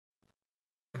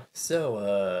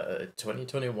So,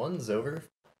 2021's over.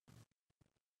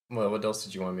 Well, what else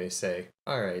did you want me to say?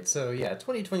 Alright, so yeah,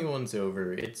 2021's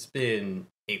over. It's been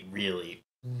a really,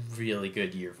 really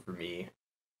good year for me.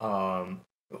 Um,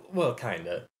 well,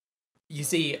 kinda. You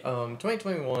see,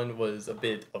 2021 was a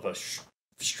bit of a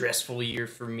stressful year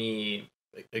for me.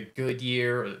 A good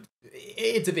year.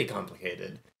 It's a bit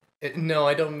complicated. No,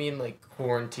 I don't mean like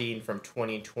quarantine from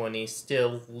 2020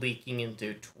 still leaking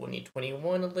into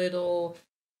 2021 a little.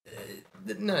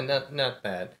 No, not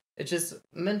that. It's just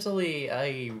mentally,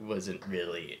 I wasn't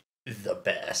really the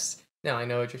best. Now I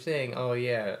know what you're saying. Oh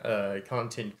yeah,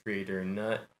 content creator,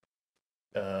 not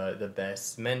the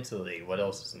best mentally. What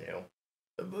else is new?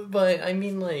 But I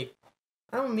mean like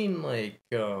I don't mean like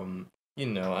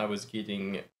I was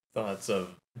getting thoughts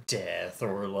of death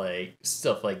or like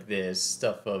stuff like this,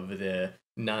 stuff of the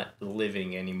not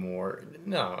living anymore.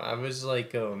 No, I was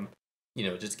like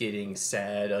just getting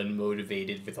sad,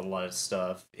 unmotivated with a lot of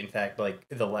stuff. In fact, like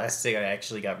the last thing I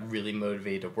actually got really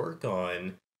motivated to work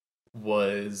on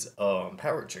was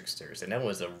Power Tricksters, and that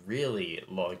was a really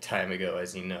long time ago,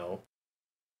 as you know.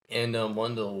 And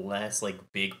one of the last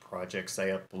like big projects I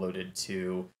uploaded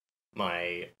to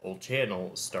my old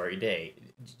channel, Starry Day.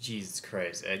 Jesus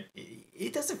Christ,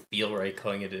 it doesn't feel right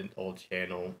calling it an old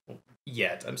channel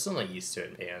yet. I'm still not used to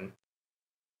it, man.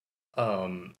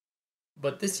 Um,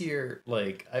 but this year,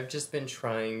 like I've just been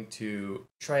trying to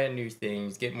try out new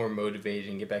things, get more motivated,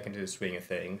 and get back into the swing of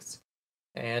things.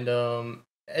 And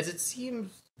as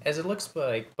it looks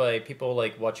like by people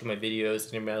like watching my videos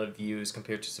and the amount of views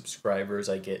compared to subscribers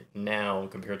I get now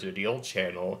compared to the old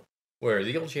channel, where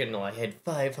the old channel I had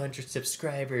 500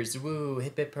 subscribers, woo,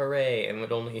 hip hip hooray, and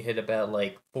would only hit about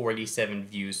like 47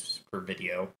 views per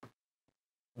video.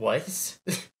 What?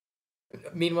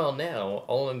 Meanwhile now,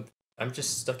 I'm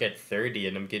just stuck at 30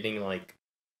 and I'm getting like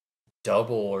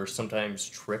double or sometimes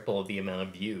triple the amount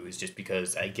of views just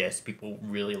because I guess people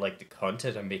really like the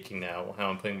content I'm making now, how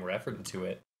I'm putting more effort into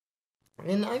it.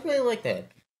 And I really like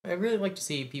that. I really like to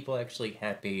see people actually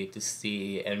happy to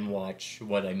see and watch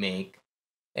what I make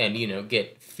and,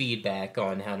 get feedback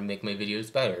on how to make my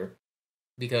videos better.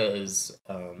 Because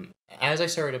as I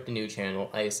started up the new channel,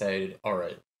 I decided,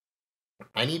 alright,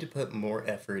 I need to put more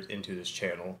effort into this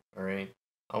channel, alright?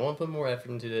 I want to put more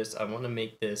effort into this. I want to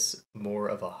make this more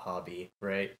of a hobby,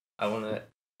 right? I want to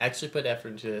actually put effort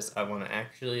into this. I want to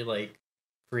actually, like,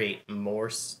 create more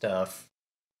stuff.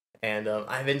 And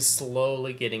I've been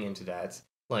slowly getting into that.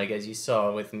 Like, as you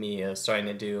saw with me starting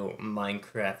to do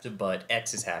Minecraft, but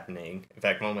X is happening. In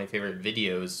fact, one of my favorite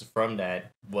videos from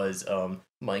that was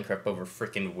Minecraft over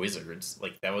frickin' wizards.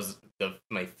 Like, that was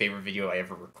my favorite video I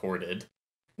ever recorded.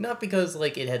 Not because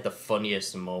like it had the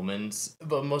funniest moments,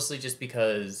 but mostly just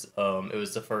because it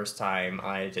was the first time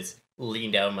I just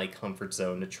leaned out of my comfort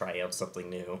zone to try out something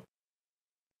new.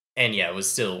 And yeah, it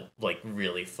was still like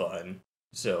really fun.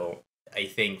 So I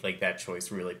think like that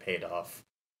choice really paid off.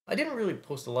 I didn't really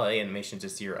post a lot of animations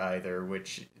this year either,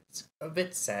 which is a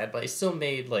bit sad, but I still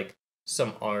made like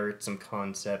some art, some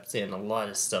concepts, and a lot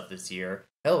of stuff this year.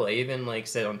 Hell, I even like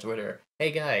said on Twitter,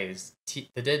 "Hey guys,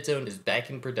 the Dead Zone is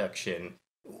back in production,"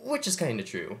 which is kind of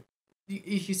true.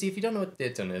 You see, if you don't know what the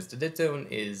Dead Zone is, the Dead Zone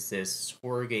is this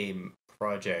horror game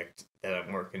project that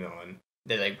I'm working on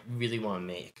that I really want to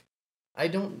make. I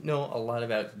don't know a lot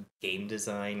about game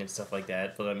design and stuff like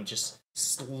that, but I'm just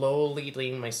slowly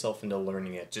leading myself into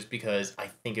learning it just because I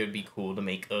think it would be cool to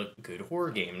make a good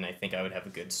horror game and I think I would have a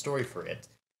good story for it.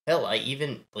 Hell, I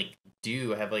even like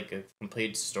do have like a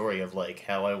complete story of like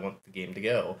how I want the game to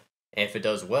go. And if it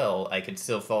does well, I could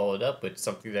still follow it up with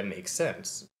something that makes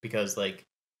sense because like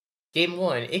game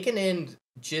one, it can end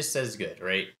just as good,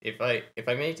 right? If I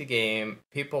make the game,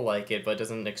 people like it, but it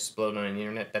doesn't explode on the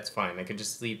internet, that's fine. I could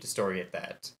just leave the story at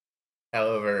that.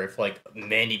 However, if like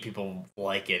many people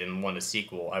like it and want a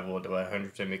sequel, I will do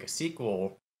 100% make a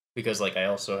sequel because like I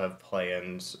also have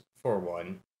plans for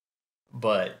one.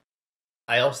 But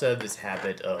I also have this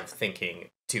habit of thinking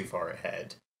too far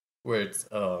ahead, where it's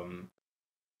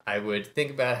I would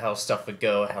think about how stuff would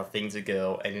go, how things would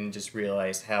go, and then just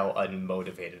realize how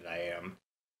unmotivated I am.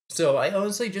 So I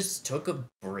honestly just took a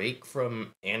break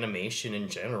from animation in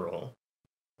general.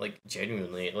 Like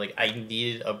genuinely, like I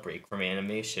needed a break from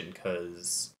animation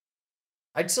because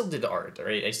I still did art,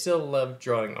 right? I still loved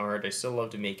drawing art, I still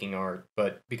loved making art,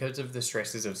 but because of the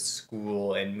stresses of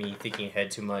school and me thinking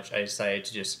ahead too much, I decided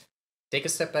to just take a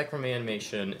step back from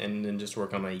animation and then just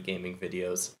work on my gaming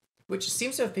videos. Which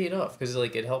seems to have paid off because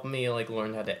like it helped me like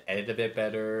learn how to edit a bit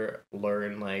better,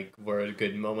 learn like what are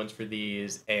good moments for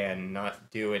these, and not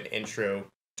do an intro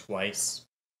twice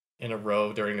in a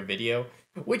row during a video,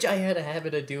 which I had a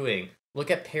habit of doing. Look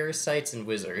at parasites and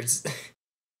wizards.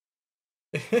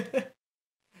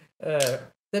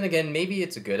 Then again, maybe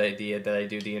it's a good idea that I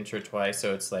do the intro twice,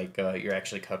 so it's like you're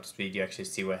actually up to speed. You actually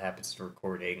see what happens to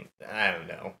recording. I don't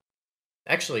know.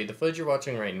 Actually, the footage you're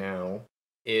watching right now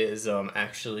is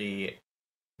actually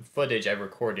footage I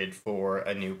recorded for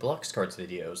a new Blocks Cards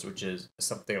videos, which is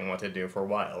something I wanted to do for a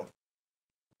while.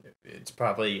 It's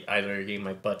probably either getting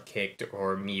my butt kicked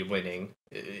or me winning.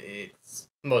 It's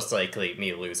most likely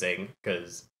me losing,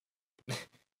 because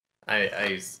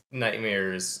I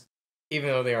Nightmares, even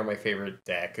though they are my favorite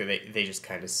deck, they just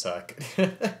kind of suck.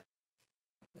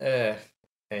 uh,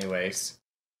 anyways,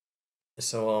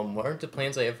 so what are the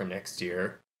plans I have for next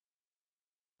year?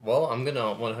 Well, I'm gonna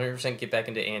 100% get back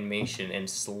into animation and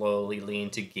slowly lean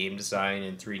to game design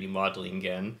and 3D modeling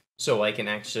again, so I can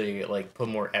actually like put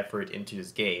more effort into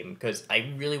this game, because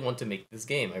I really want to make this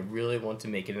game. I really want to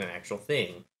make it an actual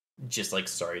thing, just like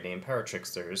Starry Day and Power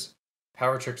Tricksters.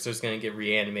 Power Tricksters gonna get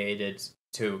reanimated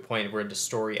to a point where the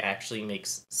story actually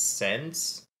makes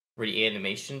sense, where the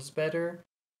animation's better,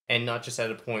 and not just at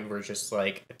a point where just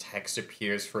like text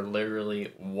appears for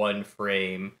literally one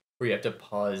frame where you have to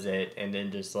pause it and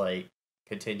then just like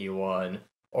continue on,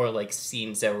 or like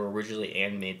scenes that were originally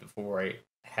animated before I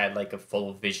had like a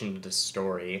full vision of the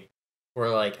story, where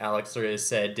like Alex literally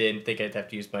said, "Didn't think I'd have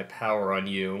to use my power on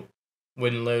you,"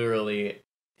 when literally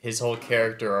his whole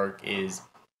character arc is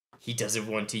he doesn't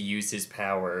want to use his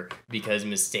power because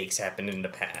mistakes happened in the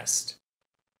past.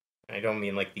 I don't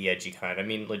mean like the edgy kind. I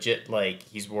mean legit, like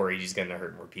he's worried he's gonna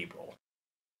hurt more people.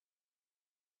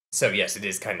 So yes, it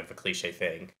is kind of a cliche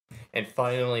thing. And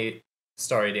finally,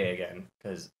 Starry Day again,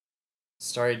 because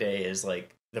Starry Day is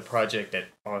like the project that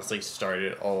honestly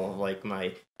started all of like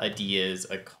my ideas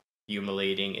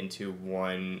accumulating into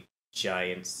one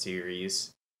giant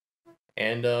series.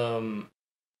 And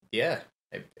yeah,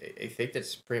 I think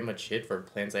that's pretty much it for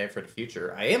plans I have for the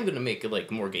future. I am gonna make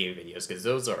like more game videos because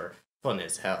those are fun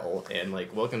as hell. And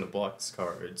like Welcome to Blocks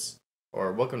Cards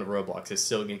or Welcome to Roblox is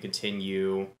still gonna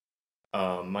continue.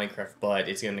 Minecraft, but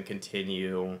it's gonna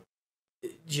continue.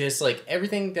 Just like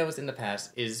everything that was in the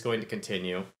past is going to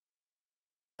continue.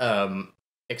 Um,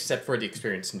 except for the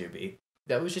experienced newbie.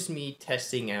 That was just me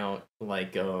testing out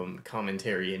like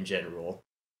commentary in general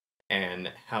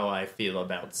and how I feel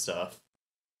about stuff.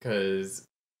 Cause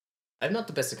I'm not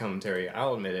the best at commentary,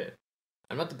 I'll admit it.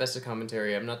 I'm not the best at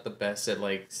commentary, I'm not the best at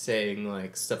like saying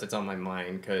like stuff that's on my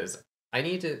mind, cause I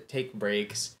need to take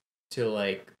breaks to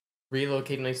like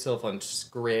relocate myself on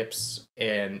scripts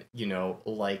and, you know,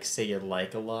 like say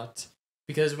like a lot.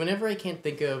 Because whenever I can't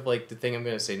think of like the thing I'm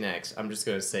gonna say next, I'm just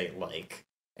gonna say like.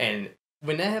 And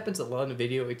when that happens a lot in the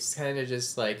video, it's kind of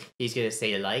just like he's gonna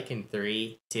say like in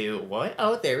 3, 2, 1.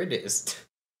 Oh, there it is.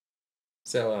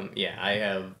 So yeah, I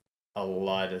have a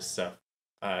lot of stuff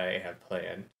I have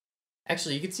planned.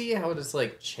 Actually, you can see how this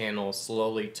like channel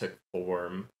slowly took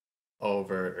form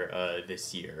over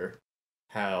this year.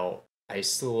 How I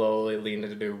slowly leaned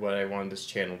into what I wanted this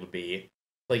channel to be.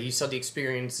 Like you saw the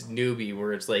experience newbie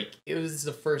where it's like it was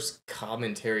the first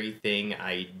commentary thing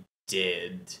I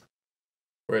did.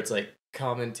 Where it's like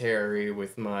commentary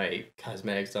with my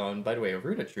cosmetics on. By the way,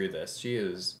 Aruna drew this. She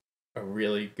is a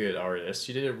really good artist.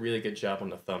 She did a really good job on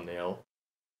the thumbnail.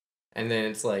 And then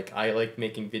it's like I like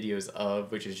making videos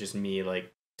of, which is just me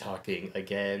like talking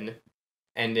again.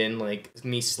 And then like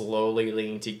me slowly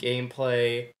leaning to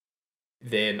gameplay,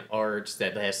 then art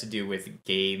that has to do with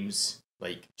games.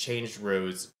 Like Changed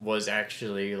Roads was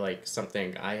actually like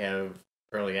something I have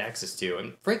early access to,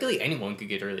 and frankly anyone could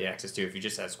get early access to if you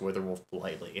just ask Witherwolf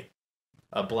politely.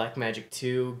 Black Magic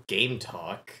 2, Game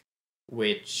Talk,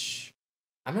 which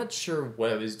I'm not sure what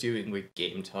I was doing with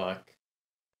Game Talk.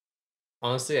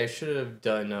 Honestly, I should have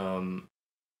done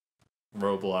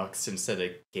Roblox instead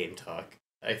of Game Talk.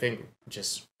 I think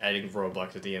just adding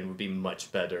Roblox at the end would be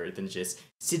much better than just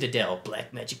Citadel,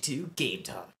 Black Magic 2, Game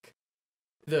Talk.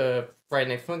 The Friday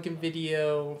Night Funkin'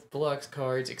 video, Blocks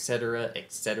cards, etc.,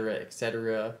 etc.,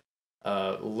 etc.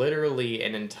 Literally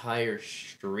an entire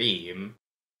stream,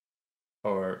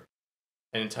 or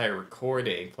an entire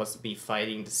recording, plus me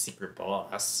fighting the secret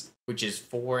boss, which is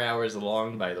 4 hours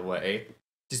long, by the way,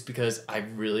 just because I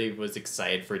really was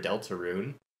excited for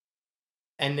Deltarune.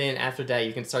 And then after that,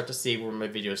 you can start to see where my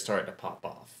videos start to pop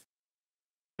off.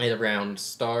 And around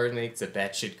Star makes a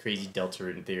batshit crazy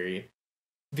Deltarune theory.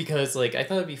 Because, like, I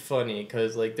thought it'd be funny,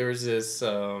 because, like, there was this,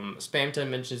 Spam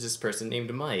Time mentions this person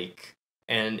named Mike.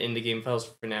 And in the game files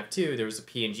for FNAF 2, there was a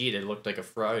PNG that looked like a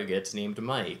frog gets named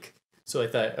Mike. So I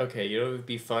thought, okay, you know what would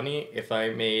be funny? If I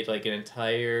made, like, an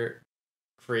entire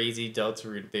crazy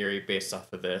Deltarune theory based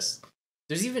off of this.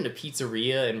 There's even a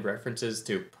pizzeria and references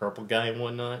to Purple Guy and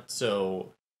whatnot,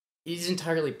 so it's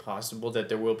entirely possible that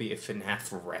there will be a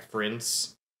FNAF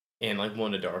reference in like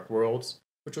one of the Dark Worlds,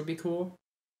 which would be cool.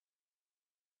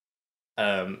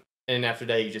 And after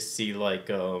that, you just see like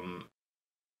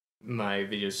my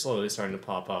videos slowly starting to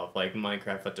pop up, like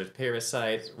Minecraft, but there's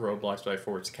Parasites, Roblox, by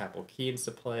Forwards Capital Keys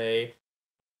to play,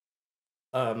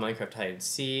 Minecraft Hide and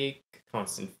Seek,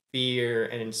 Constant Fear,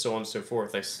 and so on and so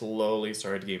forth. I slowly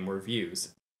started to get more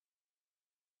views.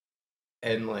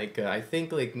 And like I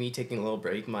think like me taking a little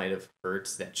break might have hurt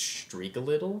that streak a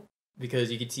little because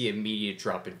you could see immediate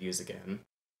drop in views again.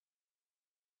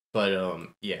 But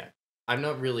yeah, I'm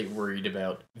not really worried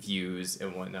about views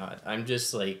and whatnot. I'm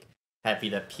just like happy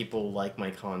that people like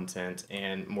my content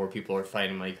and more people are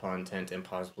finding my content and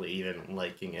possibly even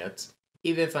liking it.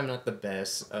 Even if I'm not the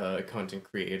best content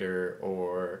creator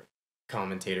or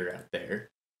commentator out there.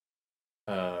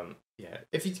 Yeah,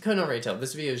 if you couldn't already tell,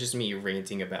 this video is just me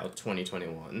ranting about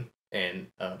 2021 and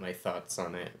my thoughts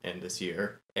on it and this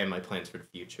year and my plans for the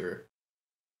future.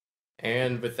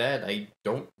 And with that, I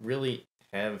don't really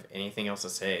have anything else to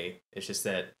say. It's just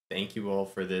that thank you all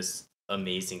for this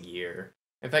amazing year.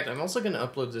 In fact, I'm also going to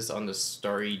upload this on the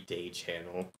Starry Day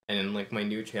channel and in like my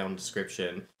new channel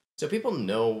description so people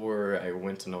know where I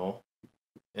went and all.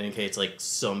 And in case like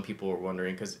some people are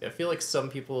wondering, because I feel like some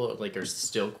people like are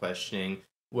still questioning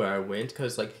where I went,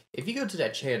 because like if you go to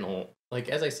that channel, like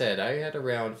as I said, I had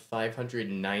around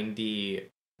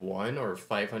 591 or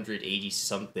 580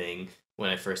 something when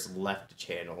I first left the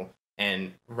channel,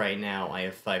 and right now I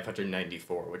have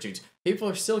 594, which means people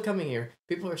are still coming here,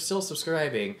 people are still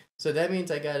subscribing, so that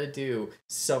means I gotta do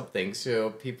something so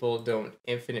people don't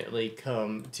infinitely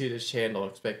come to this channel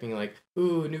expecting like,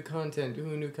 ooh, new content,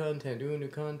 ooh, new content, ooh, new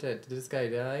content. Did this guy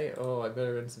die? Oh, I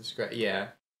better unsubscribe.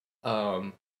 Yeah.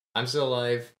 I'm still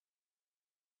alive.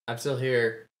 I'm still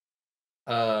here.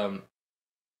 Yeah.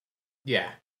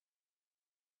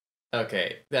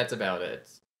 Okay, that's about it.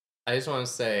 I just want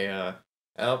to say, I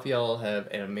hope y'all have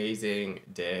an amazing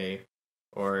day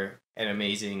or an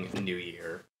amazing new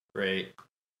year, right?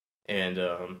 And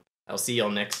I'll see y'all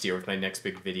next year with my next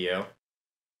big video.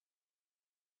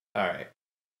 All right.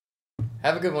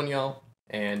 Have a good one, y'all,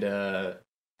 and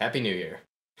Happy New Year.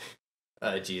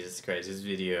 Jesus Christ, this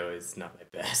video is not my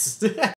best.